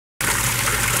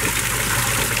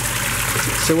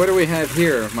So what do we have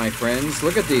here, my friends?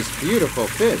 Look at these beautiful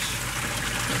fish.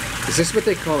 Is this what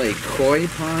they call a koi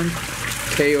pond?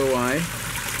 K-O-I?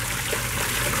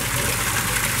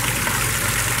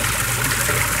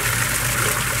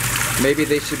 Maybe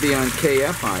they should be on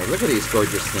KFI. Look at these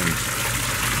gorgeous things.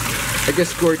 I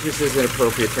guess gorgeous is an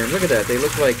appropriate term. Look at that. They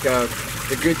look like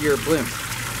the Goodyear blimp.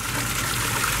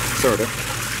 Sort of.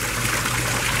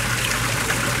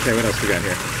 Okay, what else we got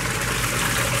here?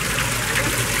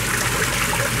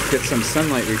 Get some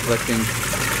sunlight reflecting.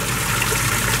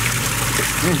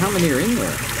 Man, how many are in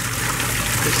there?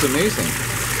 It's amazing.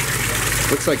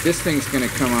 Looks like this thing's going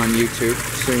to come on YouTube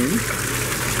soon.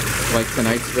 Like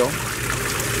Tonightsville.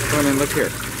 Go on and look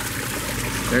here.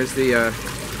 There's the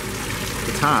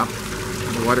top.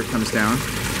 The water comes down.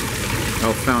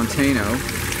 El Fontano.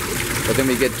 But then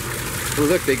we get... Oh,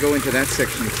 look, they go into that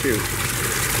section too.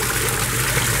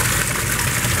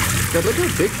 God, look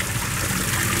how big...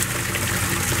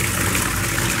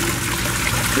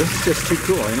 This is just too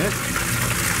cool, isn't it?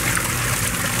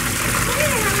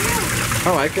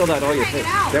 Oh, I filled out all your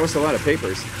papers. That was a lot of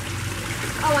papers.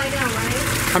 Oh, I know,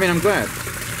 right? I mean, I'm glad.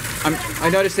 I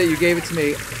noticed that you gave it to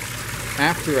me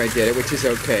after I did it, which is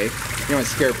okay. You don't want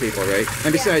to scare people, right?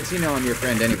 And besides, you know I'm your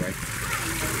friend anyway.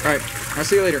 All right, I'll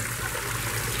see you later.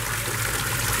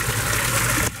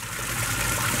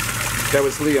 That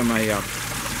was Leah, my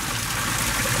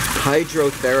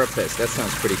hydrotherapist. That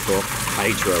sounds pretty cool.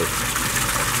 Hydro.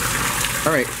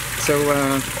 All right, so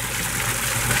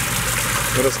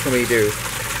what else can we do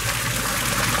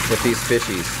with these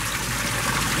fishies?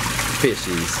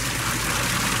 Fishies.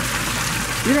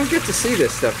 You don't get to see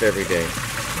this stuff every day.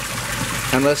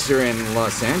 Unless you're in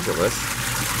Los Angeles.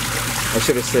 I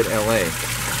should have said LA.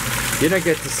 You don't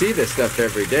get to see this stuff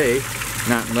every day.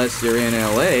 Not unless you're in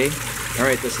LA.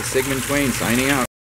 Alright, this is Sigmund Twain signing out.